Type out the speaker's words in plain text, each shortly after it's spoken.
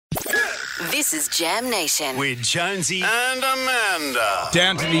This is Jam Nation. With Jonesy and Amanda.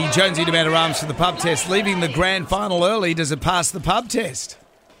 Down to the Jonesy and Amanda Arms for the pub test. Leaving the grand final early, does it pass the pub test?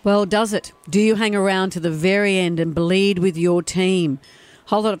 Well, does it? Do you hang around to the very end and bleed with your team? A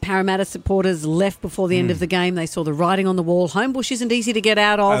whole lot of Parramatta supporters left before the end of the game. They saw the writing on the wall. Homebush isn't easy to get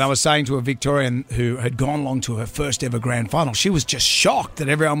out of. And I was saying to a Victorian who had gone along to her first ever grand final, she was just shocked that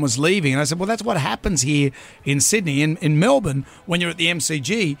everyone was leaving. And I said, well, that's what happens here in Sydney. In Melbourne, when you're at the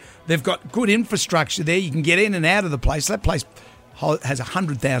MCG, they've got good infrastructure there. You can get in and out of the place. That place has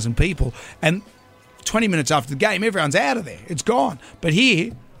 100,000 people. And 20 minutes after the game, everyone's out of there. It's gone. But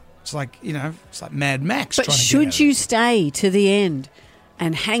here, it's like, it's like Mad Max. But should you stay to the end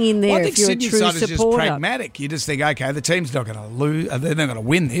and hang in there if you're a true supporter? I think Sydney side is just pragmatic. You just think, okay, the team's not going to lose. They're not going to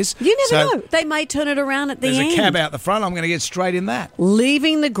win this. You never know. They may turn it around at the end. There's a cab out the front. I'm going to get straight in that.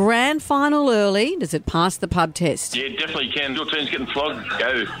 Leaving the grand final early, does it pass the pub test? Yeah, definitely can. Your team's getting flogged.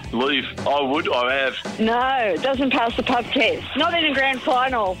 Go. Leave. I would. I have. No, it doesn't pass the pub test. Not in a grand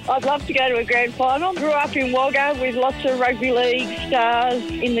final. I'd love to go to a grand final. Grew up in Wagga with lots of rugby league stars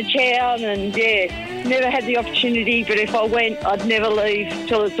in the town and, never had the opportunity, but if I went, I'd never leave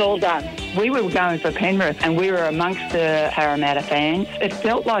till it's all done. We were going for Penrith and we were amongst the Parramatta fans. It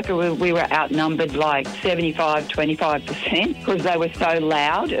felt like we were outnumbered like 75-25% because they were so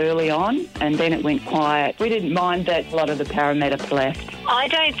loud early on and then it went quiet. We didn't mind that a lot of the Parramatta left. I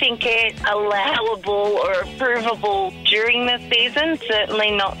don't think it's allowable or approvable during the season,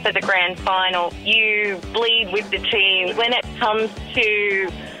 certainly not for the grand final. You bleed with the team. When it comes to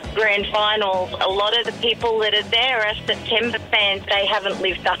grand finals, a lot of the people that are there are September fans. They haven't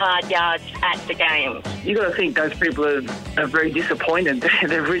lived the hard yards at the game. You got to think those people are very disappointed.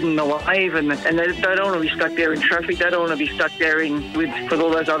 They've ridden the wave and they don't want to be stuck there in traffic. They don't want to be stuck there with all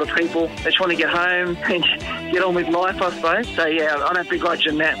those other people. They just want to get home and get on with life, I suppose. So, yeah, I don't begrudge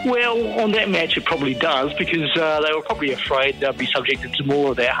them that. Well, on that match it probably does because they were probably afraid they'd be subjected to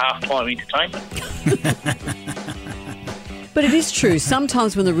more of their half-time entertainment. But it is true.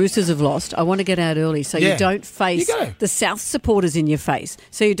 Sometimes when the Roosters have lost, I want to get out early so you don't face the South supporters in your face.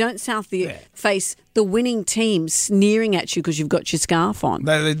 So you don't face the winning team sneering at you because you've got your scarf on.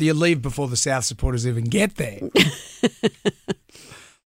 You leave before the South supporters even get there.